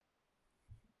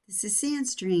This is Sand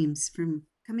Streams from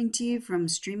coming to you from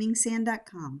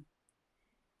streamingsand.com.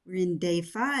 We're in day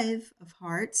 5 of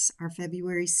Hearts, our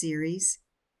February series.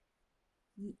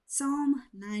 Psalm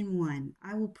 9:1.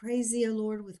 I will praise thee, O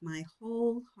Lord, with my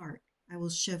whole heart. I will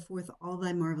show forth all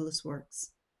thy marvelous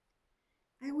works.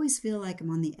 I always feel like I'm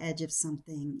on the edge of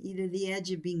something, either the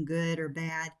edge of being good or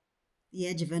bad, the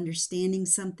edge of understanding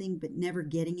something but never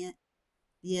getting it,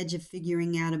 the edge of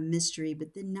figuring out a mystery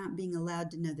but then not being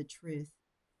allowed to know the truth.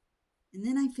 And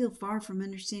then I feel far from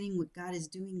understanding what God is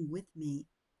doing with me,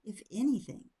 if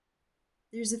anything.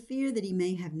 There's a fear that He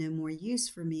may have no more use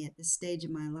for me at this stage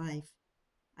of my life.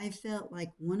 I felt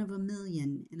like one of a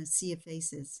million in a sea of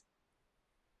faces.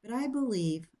 But I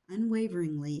believe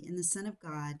unwaveringly in the Son of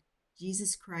God,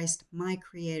 Jesus Christ, my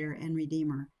Creator and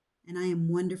Redeemer, and I am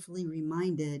wonderfully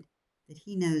reminded that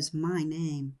He knows my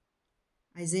name.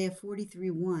 Isaiah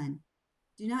 43:1.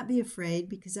 Do not be afraid,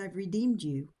 because I've redeemed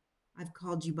you. I've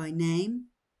called you by name.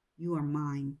 You are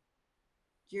mine.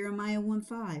 Jeremiah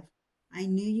 1:5. I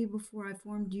knew you before I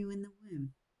formed you in the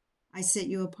womb. I set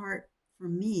you apart for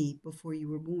me before you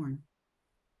were born.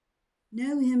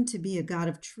 Know Him to be a God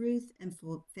of truth and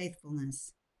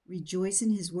faithfulness. Rejoice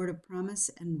in His word of promise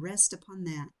and rest upon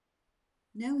that.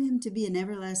 Know Him to be an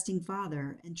everlasting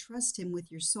Father and trust Him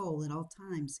with your soul at all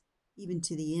times, even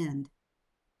to the end.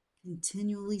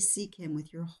 Continually seek Him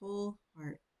with your whole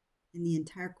heart in the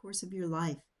entire course of your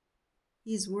life.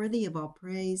 He is worthy of all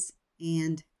praise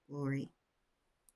and glory.